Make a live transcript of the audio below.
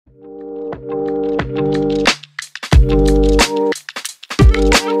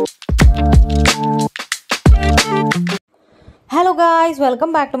guys,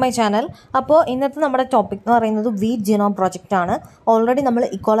 welcome back to my channel. അപ്പോൾ ഇന്നത്തെ നമ്മുടെ ടോപ്പിക് എന്ന് പറയുന്നത് വീറ്റ് ജീനോം പ്രൊജക്റ്റ് ആണ്. ഓൾറെഡി നമ്മൾ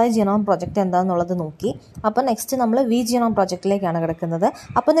ഇക്കോളൈ ജീനോം പ്രൊജക്റ്റ് എന്താണെന്നുള്ളത് നോക്കി. അപ്പോൾ നെക്സ്റ്റ് നമ്മൾ വീറ്റ് ജീനോം പ്രൊജക്റ്റിലേക്കാണ് കിടക്കുന്നത്.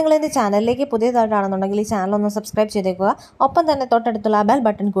 അപ്പോൾ നിങ്ങൾ എൻ്റെ ചാനലിലേക്ക് പുതിയതായിട്ടാണെന്നുണ്ടെങ്കിൽ ഈ ചാനൽ ഒന്ന് സബ്സ്ക്രൈബ് ചെയ്തേക്കുക. ഒപ്പം തന്നെ തൊട്ടടുത്തുള്ള ബെൽ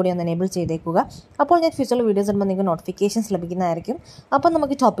ബട്ടൺ കൂടി ഒന്ന് എനേബിൾ ചെയ്തേക്കുക. അപ്പോൾ ഞാൻ ഫ്യൂച്ചറിൽ വീഡിയോസ് ഇടുമ്പോൾ നിങ്ങൾക്ക് നോട്ടിഫിക്കേഷൻസ് ലഭിക്കുന്നതായിരിക്കും. അപ്പോൾ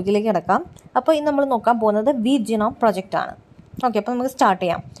നമുക്ക് ടോപ്പിക്കിലേക്ക് കിടക്കാം. അപ്പോൾ ഇന്ന് നമ്മൾ നോക്കാൻ പോകുന്നത് വീറ്റ് ജീനോം പ്രൊജക്റ്റ് ആണ്. Okay, അപ്പോൾ നമുക്ക് സ്റ്റാർട്ട്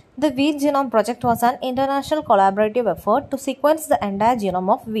ചെയ്യാം. The Wheat Genome Project was an international collaborative effort to sequence the entire genome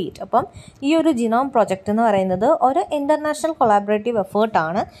of wheat. അപ്പം ഈ ഒരു ജിനോം പ്രൊജക്റ്റ് എന്ന് പറയുന്നത് ഒരു ഇൻ്റർനാഷണൽ കൊളാബറേറ്റീവ്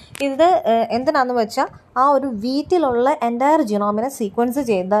എഫേർട്ടാണ്. ഇത് എന്തിനാണെന്ന് വെച്ചാൽ ആ ഒരു വീറ്റിലുള്ള എൻറ്റയർ ജിനോമിനെ സീക്വൻസ്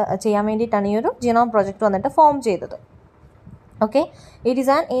ചെയ്യാൻ വേണ്ടിയിട്ടാണ് ഈ ഒരു ജിനോം പ്രൊജക്റ്റ് വന്നിട്ട് ഫോം ചെയ്തത്. Okay, it is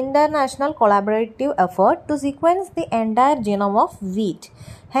an international collaborative effort to sequence the entire genome of wheat.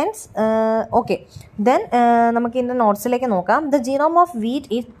 Hence, okay, then നമുക്ക് ഇതിൻ്റെ നോട്ട്സിലേക്ക് നോക്കാം. The genome of wheat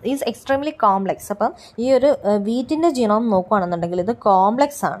is extremely complex. അപ്പം ഈ ഒരു വീറ്റിൻ്റെ ജീനോം നോക്കുകയാണെന്നുണ്ടെങ്കിൽ ഇത്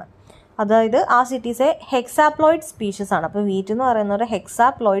കോംപ്ലെക്സ് ആണ്. അതായത് ഇറ്റ് ഈസ് എ ഹെക്സാപ്ലോയിഡ് സ്പീഷീസ് ആണ്. അപ്പോൾ വീറ്റ് എന്ന് പറയുന്ന ഒരു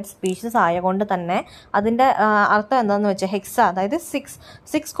ഹെക്സാപ്ലോയിഡ് സ്പീഷീസ് ആയതുകൊണ്ട് തന്നെ അതിൻ്റെ അർത്ഥം എന്താണെന്ന് വെച്ചാൽ അതായത്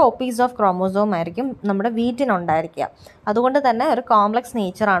സിക്സ് കോപ്പീസ് ഓഫ് ക്രോമോസോം ആയിരിക്കും നമ്മുടെ വീറ്റിനുണ്ടായിരിക്കുക. അതുകൊണ്ട് തന്നെ ഒരു കോംപ്ലെക്സ്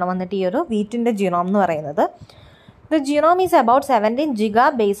നേച്ചറാണ് വന്നിട്ട് ഈ ഒരു വീറ്റിൻ്റെ ജീനോം എന്ന് പറയുന്നത്. The genome is about 17 giga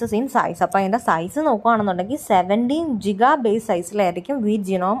bases in size. അപ്പോൾ അതിൻ്റെ സൈസ് നോക്കുകയാണെന്നുണ്ടെങ്കിൽ 17 ജിഗാ ബേസ് സൈസിലായിരിക്കും വീറ്റ്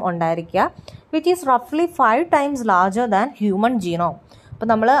ജീനോം ഉണ്ടായിരിക്കുക, which is റഫ്ലി 5 times larger than human genome. അപ്പോൾ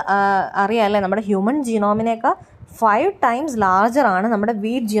നമ്മൾ അറിയാമല്ലേ, നമ്മുടെ ഹ്യൂമൻ ജീനോമിനേക്കാൾ 5 ടൈംസ് ലാർജറാണ് നമ്മുടെ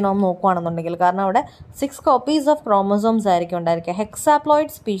വീറ്റ് ജീനോം നോക്കുകയാണെന്നുണ്ടെങ്കിൽ. കാരണം അവിടെ 6 കോപ്പീസ് ഓഫ് ക്രോമോസോംസ് ആയിരിക്കും ഉണ്ടായിരിക്കുക.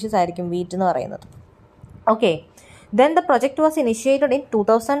 ഹെക്സാപ്ലോയിഡ് സ്പീഷീസ് ആയിരിക്കും വീറ്റ് എന്ന് പറയുന്നത്. Okay, then the project was initiated in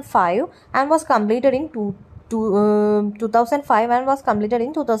 2005 and was completed in 2005 and was completed in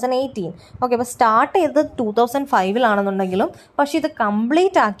 2018. Okay, അപ്പോൾ സ്റ്റാർട്ട് ചെയ്തത് 2005 പക്ഷേ ഇത്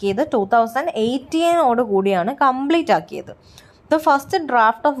കംപ്ലീറ്റ് ആക്കിയത് 2018 കൂടിയാണ് കംപ്ലീറ്റ് ആക്കിയത്. The first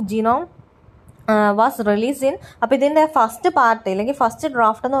draft of genome was released in, അപ്പോൾ ഇതിൻ്റെ ഫസ്റ്റ് പാർട്ട് അല്ലെങ്കിൽ ഫസ്റ്റ്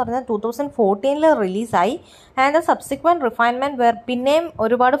ഡ്രാഫ്റ്റ് എന്ന് പറയുന്നത് 2014 റിലീസായി. ആൻഡ് ദ സബ്സിക്വൻറ്റ് റിഫൈൻമെൻറ്റ് പിന്നെയും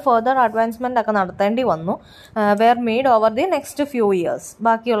ഒരുപാട് ഫെർദർ അഡ്വാൻസ്മെൻ്റ് ഒക്കെ നടത്തേണ്ടി വന്നു. Were made over the next few years.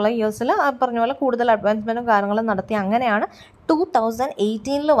 ബാക്കിയുള്ള ഇയേഴ്സിൽ പറഞ്ഞ പോലെ കൂടുതൽ അഡ്വാൻസ്മെൻറ്റും കാര്യങ്ങളും നടത്തി. അങ്ങനെയാണ്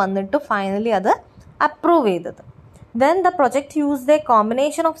 2018 വന്നിട്ട് ഫൈനലി അത് അപ്രൂവ് ചെയ്തത്. Then the project used a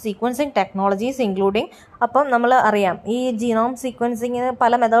combination of sequencing technologies including, അപ്പം നമ്മൾ അറിയാം ഈ ജീനോം സീക്വൻസിങ്ങിന്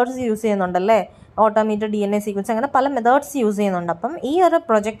പല methods use ചെയ്യുന്നുണ്ടല്ലേ, automated DNA sequence, അങ്ങനെ പല മെത്തേഡ്സ് യൂസ് ചെയ്യുന്നുണ്ട്. അപ്പം ഈ ഒരു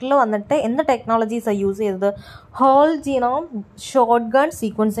പ്രൊജക്റ്റിൽ വന്നിട്ട് എന്ത് ടെക്നോളജീസാണ് യൂസ് ചെയ്തത്? Whole genome short gun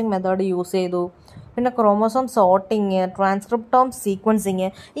sequencing method use ചെയ്തു. പിന്നെ ക്രോമോസോം സോർട്ടിങ്, ട്രാൻസ്ക്രിപ്റ്റോം സീക്വൻസിങ്,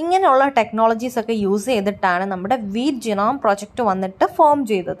 ഇങ്ങനെയുള്ള ടെക്നോളജീസൊക്കെ യൂസ് ചെയ്തിട്ടാണ് നമ്മുടെ വീറ്റ് ജീനോം പ്രൊജക്റ്റ് വന്നിട്ട് ഫോം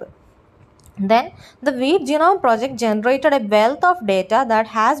ചെയ്തത്. Then the Wheat Genome Project generated a wealth of data that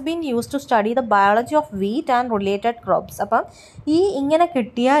has been used to study the biology of wheat and related crops. അപ്പം ഇങ്ങനെ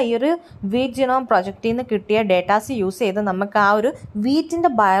കിട്ടിയ ഈ ഒരു വീറ്റ് ജീനോം പ്രൊജക്റ്റിൽ നിന്ന് കിട്ടിയ ഡേറ്റാസ് യൂസ് ചെയ്ത് നമുക്ക് ആ ഒരു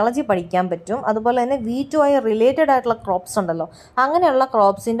വീറ്റിൻ്റെ ബയോളജി പഠിക്കാൻ പറ്റും. അതുപോലെ തന്നെ വീറ്റുമായി റിലേറ്റഡ് ആയിട്ടുള്ള ക്രോപ്സ് ഉണ്ടല്ലോ, അങ്ങനെയുള്ള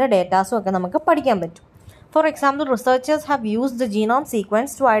ക്രോപ്സിൻ്റെ ഡേറ്റാസും ഒക്കെ നമുക്ക് പഠിക്കാൻ പറ്റും. For example, researchers have used the genome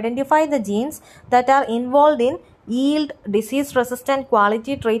sequence to identify the genes that are involved in yield, disease resistant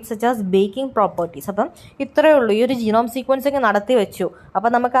quality traits such as baking properties. അപ്പം ഇത്രയേ ഉള്ളൂ. ഈ ഒരു ജീനോം സീക്വൻസിങ് നടത്തി വെച്ചു. അപ്പം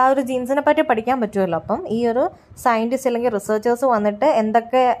നമുക്ക് ആ ഒരു ജീൻസിനെ പറ്റി പഠിക്കാൻ പറ്റുമല്ലോ. അപ്പം ഈ ഒരു സയൻറ്റിസ്റ്റ് അല്ലെങ്കിൽ റിസർച്ചേഴ്സ് വന്നിട്ട്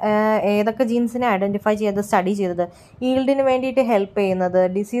ഏതൊക്കെ ജീൻസിനെ ഐഡൻറ്റിഫൈ ചെയ്ത് സ്റ്റഡി ചെയ്തത്, ഈൽഡിന് വേണ്ടിയിട്ട് ഹെൽപ്പ് ചെയ്യുന്നത്,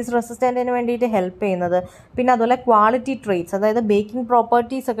 ഡിസീസ് റെസിസ്റ്റൻറ്റിന് വേണ്ടിയിട്ട് ഹെൽപ്പ് ചെയ്യുന്നത്, പിന്നെ അതുപോലെ ക്വാളിറ്റി ട്രേറ്റ്സ്, അതായത് ബേക്കിംഗ്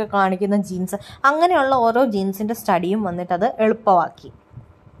പ്രോപ്പർട്ടീസ് ഒക്കെ കാണിക്കുന്ന ജീൻസ്, അങ്ങനെയുള്ള ഓരോ ജീൻസിൻ്റെ സ്റ്റഡിയും വന്നിട്ട് അത് എളുപ്പമാക്കി.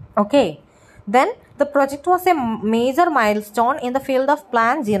 Okay, then the project was a major milestone in the field of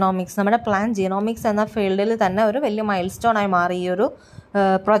plant genomics. നമ്മുടെ plant genomics എന്ന ഫീൽഡിൽ തന്നെ ഒരു വലിയ മൈൽ സ്റ്റോൺ ആയി മാറി ഈ ഒരു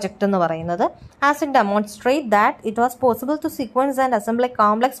പ്രൊജക്റ്റ് എന്ന് പറയുന്നത്. As it demonstrate that it was possible to sequence and assemble A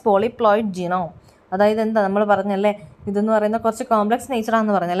complex polyploid genome. അതായത് എന്താ നമ്മൾ പറഞ്ഞല്ലേ, ഇതെന്ന് പറയുന്ന കുറച്ച് കോംപ്ലെക്സ്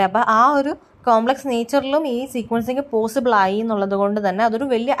നേച്ചറാണെന്ന് പറഞ്ഞല്ലേ. അപ്പോൾ ആ ഒരു കോംപ്ലെക്സ് നേച്ചറിലും ഈ സീക്വൻസിങ് പോസിബിൾ ആയി എന്നുള്ളത് കൊണ്ട് തന്നെ അതൊരു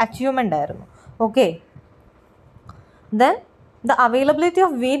വലിയ അച്ചീവ്മെൻ്റ് ആയിരുന്നു. Okay, then the availability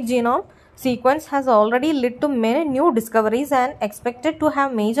of wheat genome sequence has already led to many new discoveries and expected to have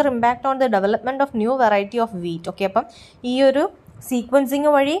major impact on the development of new variety of wheat. Okay, അപ്പം ഈ ഒരു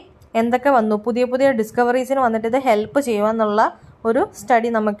sequencing വഴി എന്തൊക്കെ വന്നു, പുതിയ ഡിസ്കവറീസിന് വന്നിട്ട് ഇത് help ചെയ്യുമെന്നുള്ള ഒരു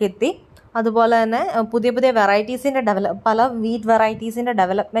സ്റ്റഡി നമുക്കെത്തി. അതുപോലെ തന്നെ പുതിയ വെറൈറ്റീസിൻ്റെ പല വീറ്റ് വെറൈറ്റീസിൻ്റെ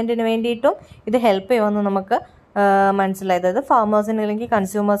ഡെവലപ്മെൻറ്റിന് വേണ്ടിയിട്ടും ഇത് ഹെൽപ്പ് ചെയ്യുമെന്ന് നമുക്ക് മനസ്സിലായത്. അതായത് ഫാമേഴ്സിന് അല്ലെങ്കിൽ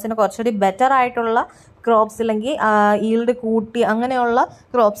കൺസ്യൂമേഴ്സിന് കുറച്ചുകൂടി ബെറ്റർ ആയിട്ടുള്ള ക്രോപ്സ് അല്ലെങ്കിൽ ഈൽഡ് കൂട്ടി അങ്ങനെയുള്ള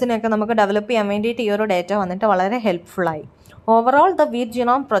ക്രോപ്സിനെയൊക്കെ നമുക്ക് ഡെവലപ്പ് ചെയ്യാൻ വേണ്ടിയിട്ട് ഈ ഒരു ഡേറ്റ വന്നിട്ട് വളരെ ഹെൽപ്ഫുള്ളായി. Overall, the Wheat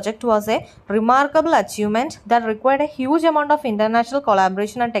Genome Project was a remarkable achievement that required a huge amount of international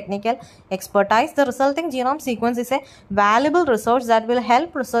collaboration and technical expertise. The resulting genome sequence is a valuable resource that will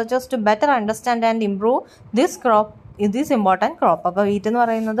help researchers to better understand and improve this important crop. അപ്പോൾ wheat എന്ന്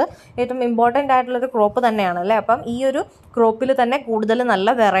പറയുന്നത് ഏറ്റവും important ആയിട്ടുള്ളൊരു crop തന്നെയാണ് അല്ലേ. അപ്പം ഈ ഒരു ക്രോപ്പിൽ തന്നെ കൂടുതൽ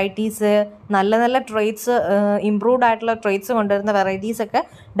നല്ല വെറൈറ്റീസ്, നല്ല നല്ല ട്രേറ്റ്സ്, ഇമ്പ്രൂവ്ഡ് ആയിട്ടുള്ള ട്രേറ്റ്സ് കൊണ്ടുവരുന്ന വെറൈറ്റീസൊക്കെ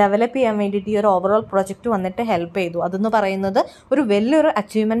ഡെവലപ്പ് ചെയ്യാൻ വേണ്ടിയിട്ട് ഈ ഒരു ഓവറോൾ പ്രൊജക്റ്റ് വന്നിട്ട് ഹെൽപ്പ് ചെയ്തു. അതെന്ന് പറയുന്നത് ഒരു വലിയൊരു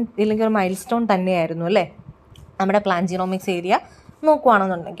അച്ചീവ്മെൻറ്റ് ഇല്ലെങ്കിൽ ഒരു മൈൽ സ്റ്റോൺ തന്നെയായിരുന്നു അല്ലേ നമ്മുടെ പ്ലാന്റ് ജീനോമിക്സ് ഏരിയ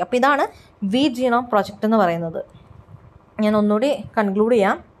നോക്കുകയാണെന്നുണ്ടെങ്കിൽ. അപ്പോൾ ഇതാണ് വീറ്റ് ജീനോം പ്രൊജക്റ്റ് എന്ന് പറയുന്നത്. ഞാൻ ഒന്നുകൂടി കൺക്ലൂഡ്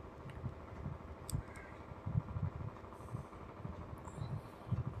ചെയ്യാം.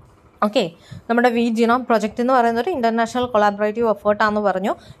 ഓക്കെ, നമ്മുടെ വീറ്റ് ജീനോം പ്രൊജക്റ്റ് എന്ന് പറയുന്നത് ഒരു ഇൻ്റർനാഷണൽ കൊളാബറേറ്റീവ് എഫേർട്ടാണെന്ന്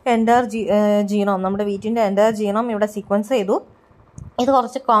പറഞ്ഞു. എൻ്റയർ ജീനോം, നമ്മുടെ വീറ്റിൻ്റെ എൻ്റയർ ജീനോം ഇവിടെ സീക്വൻസ് ചെയ്തു. ഇത്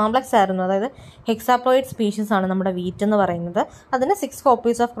കുറച്ച് കോംപ്ലക്സ് ആയിരുന്നു. അതായത് ഹെക്സാപ്ലോയിഡ് സ്പീഷീസ് ആണ് നമ്മുടെ വീറ്റ് എന്ന് പറയുന്നത്. അതിന് 6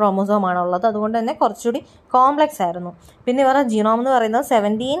 കോപ്പീസ് ഓഫ് ക്രോമോസോം ആണുള്ളത്. അതുകൊണ്ട് തന്നെ കുറച്ചുകൂടി കോംപ്ലക്സ് ആയിരുന്നു. പിന്നെ ഇവരുടെ ജീനോം എന്ന് പറയുന്നത്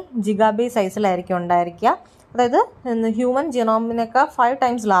 17 ജിഗാബൈറ്റ് സൈസിലായിരിക്കും ഉണ്ടായിരിക്കുക. അതായത് ഹ്യൂമൻ ജീനോമിനേക്കാൾ 5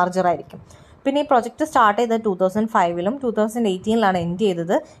 ടൈംസ് ലാർജർ ആയിരിക്കും. പിന്നെ ഈ പ്രൊജക്റ്റ് സ്റ്റാർട്ട് ചെയ്തത് 2005-ലും 2018-ലാണ് എൻഡ്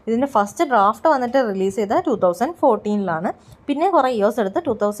ചെയ്തത്. ഇതിൻ്റെ ഫസ്റ്റ് ഡ്രാഫ്റ്റ് വന്നിട്ട് റിലീസ് ചെയ്തത് 2014-ലാണ്. പിന്നെ കുറേ ഇയേഴ്സ് എടുത്ത്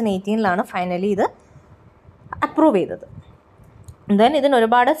 2018-ലാണ് ഫൈനലി ഇത് അപ്രൂവ് ചെയ്തത്. ദെൻ ഇതിന്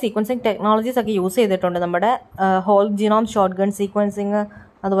ഒരുപാട് സീക്വൻസിങ് ടെക്നോളജീസ് ഒക്കെ യൂസ് ചെയ്തിട്ടുണ്ട്. നമ്മുടെ whole genome short gun sequencing,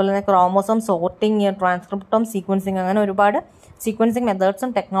 അതുപോലെ തന്നെ ക്രോമോസോം സോർട്ടിങ്, ട്രാൻസ്ക്രിപ്റ്റോം സീക്വൻസിങ്, അങ്ങനെ ഒരുപാട് സീക്വൻസിങ്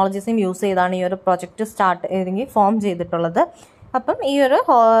മെത്തേഡ്സും ടെക്നോളജീസും യൂസ് ചെയ്താണ് ഈ ഒരു പ്രൊജക്റ്റ് സ്റ്റാർട്ട് അല്ലെങ്കിൽ ഫോം ചെയ്തിട്ടുള്ളത്. അപ്പം ഈ ഒരു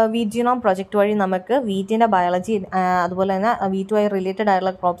വീറ്റ് ജീനോം പ്രൊജക്റ്റ് വഴി നമുക്ക് വീറ്റിൻ്റെ ബയോളജി, അതുപോലെ തന്നെ വീറ്റുമായി റിലേറ്റഡ്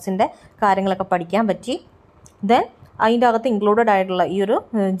ആയിട്ടുള്ള ക്രോപ്സിൻ്റെ കാര്യങ്ങളൊക്കെ പഠിക്കാൻ പറ്റി. ദെൻ അതിൻ്റെ അകത്ത് ഇൻക്ലൂഡഡ് ആയിട്ടുള്ള ഈ ഒരു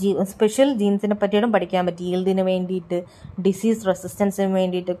സ്പെഷ്യൽ ജീൻസിനെ പറ്റിയിട്ടും പഠിക്കാൻ പറ്റി. ഈൽഡിന് വേണ്ടിയിട്ട്, ഡിസീസ് റെസിസ്റ്റൻസിന്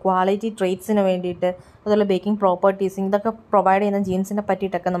വേണ്ടിയിട്ട്, ക്വാളിറ്റി ട്രേറ്റ്സിന് വേണ്ടിയിട്ട്, അതുപോലെ ബേക്കിംഗ് പ്രോപ്പർട്ടീസ്, ഇതൊക്കെ പ്രൊവൈഡ് ചെയ്യുന്ന ജീൻസിനെ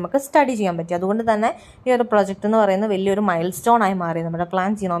പറ്റിയിട്ടൊക്കെ നമുക്ക് സ്റ്റഡി ചെയ്യാൻ പറ്റി. അതുകൊണ്ട് തന്നെ ഈ ഒരു പ്രൊജക്റ്റ് എന്ന് പറയുന്നത് വലിയൊരു മൈൽ സ്റ്റോൺ ആയി മാറി നമ്മുടെ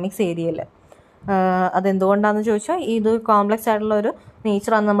പ്ലാന്റ് ജീനോമിക്സ് ഏരിയയിൽ. അതെന്തുകൊണ്ടാണെന്ന് ചോദിച്ചാൽ ഇത് കോംപ്ലക്സ് ആയിട്ടുള്ള ഒരു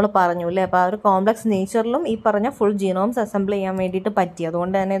നേച്ചറാണെന്ന് നമ്മൾ പറഞ്ഞു അല്ലേ. അപ്പോൾ ആ ഒരു കോംപ്ലക്സ് നേച്ചറിലും ഈ പറഞ്ഞ ഫുൾ ജീനോംസ് അസംബിൾ ചെയ്യാൻ വേണ്ടിയിട്ട് പറ്റി.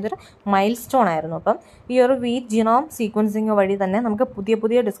 അതുകൊണ്ട് തന്നെ ഇതൊരു മൈൽ സ്റ്റോൺ ആയിരുന്നു. അപ്പം ഈ ഒരു വീറ്റ് ജീനോം സീക്വൻസിങ് വഴി തന്നെ നമുക്ക് പുതിയ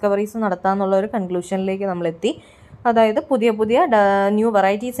പുതിയ ഡിസ്കവറീസ് നടത്താമെന്നുള്ള ഒരു കൺക്ലൂഷനിലേക്ക് നമ്മളെത്തി. അതായത് പുതിയ പുതിയ ന്യൂ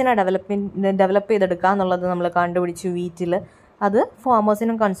വെറൈറ്റീസിനെ ഡെവലപ്പ് ചെയ്തെടുക്കുക എന്നുള്ളത് നമ്മൾ കണ്ടുപിടിച്ചു വീറ്റിൽ. അത്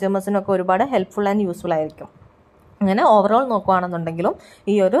ഫാമേഴ്സിനും കൺസ്യൂമേഴ്സിനും ഒക്കെ ഒരുപാട് ഹെൽപ്ഫുൾ ആൻഡ് യൂസ്ഫുൾ ആയിരിക്കും. അങ്ങനെ ഓവറോൾ നോക്കുകയാണെന്നുണ്ടെങ്കിലും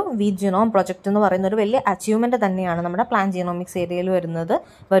ഈ ഒരു വീറ്റ് ജീനോം പ്രൊജക്റ്റ് എന്ന് പറയുന്ന ഒരു വലിയ അച്ചീവ്മെൻറ്റ് തന്നെയാണ് നമ്മുടെ പ്ലാന്റ് ജീനോമിക്സ് ഏരിയയിൽ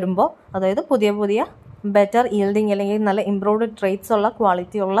വരുമ്പോൾ. അതായത് പുതിയ പുതിയ ബെറ്റർ ഈൽഡിങ് അല്ലെങ്കിൽ നല്ല ഇംപ്രൂവ്ഡ് ട്രേറ്റ്സ് ഉള്ള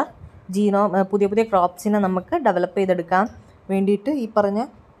ക്വാളിറ്റി ഉള്ള പുതിയ പുതിയ ക്രോപ്സിനെ നമുക്ക് ഡെവലപ്പ് ചെയ്തെടുക്കാൻ വേണ്ടിയിട്ട് ഈ പറഞ്ഞ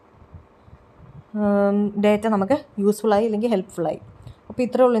ഡേറ്റ നമുക്ക് യൂസ്ഫുള്ളായി അല്ലെങ്കിൽ ഹെൽപ്ഫുള്ളായി. അപ്പോൾ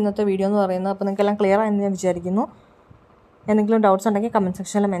ഇത്രയേ ഉള്ളൂ ഇന്നത്തെ വീഡിയോ എന്ന് പറയുന്നത്. അപ്പോൾ നിങ്ങൾക്കെല്ലാം ക്ലിയർ ആയെന്ന് ഞാൻ വിചാരിക്കുന്നു. എന്തെങ്കിലും ഡൗട്ട്സ് ഉണ്ടെങ്കിൽ കമൻറ്റ്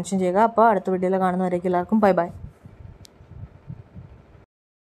സെക്ഷനിൽ മെൻഷൻ ചെയ്യുക. അപ്പോൾ അടുത്ത വീഡിയോയിൽ കാണുന്നവരേക്കും എല്ലാവർക്കും ബൈ ബൈ.